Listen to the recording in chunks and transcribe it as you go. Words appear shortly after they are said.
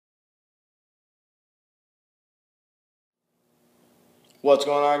What's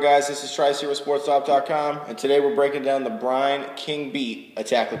going on, guys? This is Trice here with SportStop.com, and today we're breaking down the Brine King Beat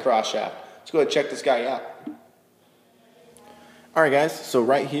Attack Lacrosse shaft. Let's go ahead and check this guy out. Alright guys, so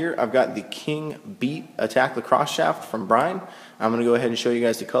right here I've got the King Beat Attack Lacrosse shaft from Brine. I'm going to go ahead and show you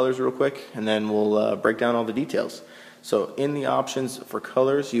guys the colors real quick, and then we'll break down all the details. So in the options for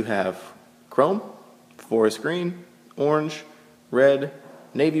colors, you have chrome, forest green, orange, red,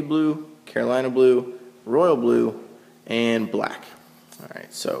 navy blue, Carolina blue, royal blue, and black.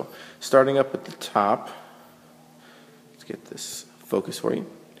 Alright, so starting up at the top, let's get this focus for you.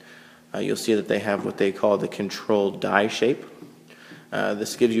 You'll see that they have what they call the control die shape.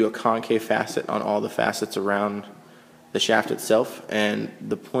 This gives you a concave facet on all the facets around the shaft itself, and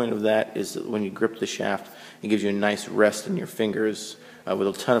the point of that is that when you grip the shaft, it gives you a nice rest in your fingers with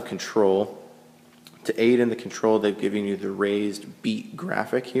a ton of control. To aid in the control, they've given you the raised beat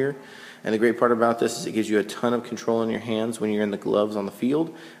graphic here. And the great part about this is it gives you a ton of control in your hands when you're in the gloves on the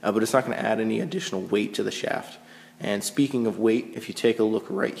field, but it's not going to add any additional weight to the shaft. And speaking of weight, if you take a look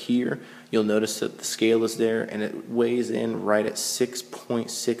right here, you'll notice that the scale is there, and it weighs in right at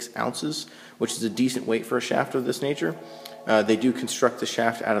 6.6 ounces, which is a decent weight for a shaft of this nature. They do construct the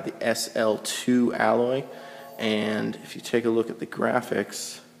shaft out of the SL2 alloy, and if you take a look at the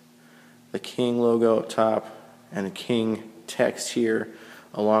graphics, the King logo up top and the King text here,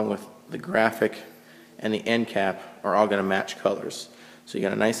 along with the graphic and the end cap, are all going to match colors. So you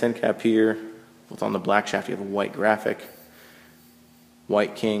got a nice end cap here. Both on the black shaft you have a white graphic,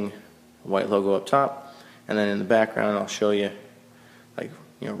 white King, white logo up top, and then in the background I'll show you, like,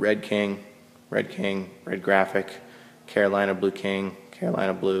 red King, red graphic, Carolina blue King,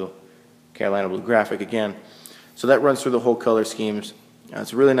 Carolina blue graphic again. So that runs through the whole color schemes.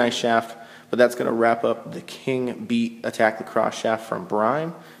 It's a really nice shaft, but that's going to wrap up the King Beat Attack Lacrosse shaft from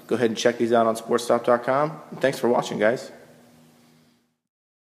Brine. Go ahead and check these out on SportStop.com. Thanks for watching, guys.